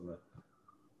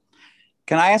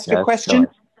Can I ask a That's question?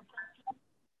 choice.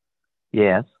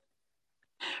 Yes.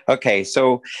 Okay,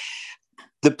 so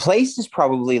The Place is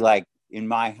probably like, in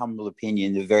my humble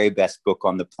opinion, the very best book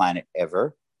on the planet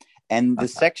ever. And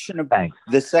Thanks.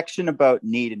 the section about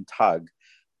need and tug,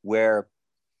 where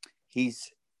he's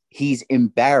he's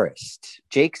embarrassed.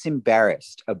 Jake's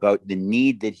embarrassed about the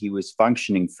need that he was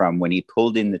functioning from when he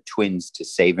pulled in the twins to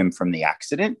save him from the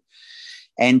accident.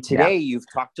 And Yeah. today you've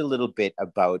talked a little bit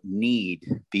about need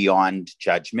beyond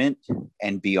judgment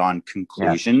and beyond Yes.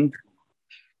 conclusion.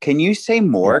 Can you say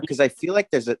more? Yes. Because I feel like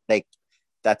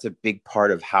that's a big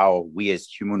part of how we as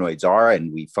humanoids are,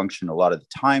 and we function a lot of the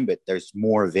time, but there's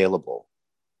more available.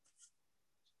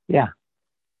 Yeah.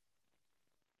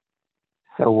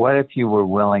 So what if you were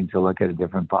willing to look at a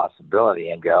different possibility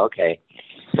and go, okay,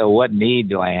 so what need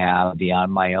do I have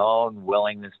beyond my own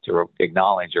willingness to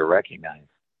acknowledge or recognize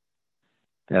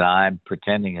that I'm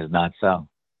pretending is not so?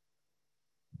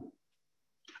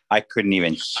 I couldn't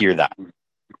even hear that.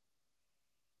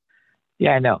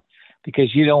 Yeah, I know.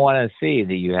 Because you don't want to see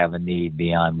that you have a need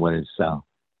beyond what is so.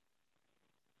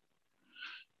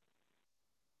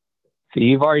 So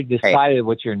you've already decided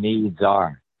what your needs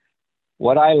are.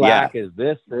 What I lack is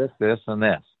this, this, this, and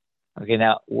this. Okay,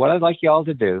 now what I'd like you all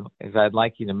to do is I'd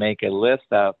like you to make a list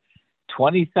of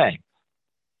 20 things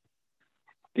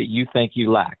that you think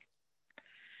you lack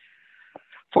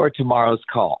for tomorrow's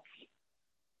call.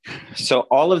 So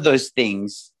all of those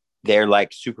things, they're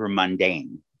like super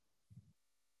mundane.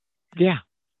 Yeah.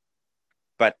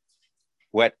 But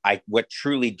what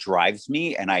truly drives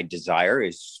me and I desire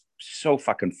is so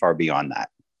fucking far beyond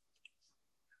that.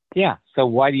 Yeah. So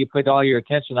why do you put all your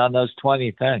attention on those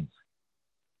 20 things?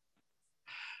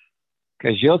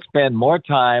 Because you'll spend more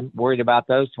time worried about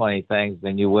those 20 things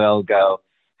than you will go,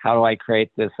 how do I create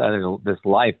this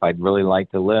life I'd really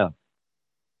like to live?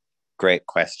 Great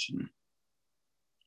question.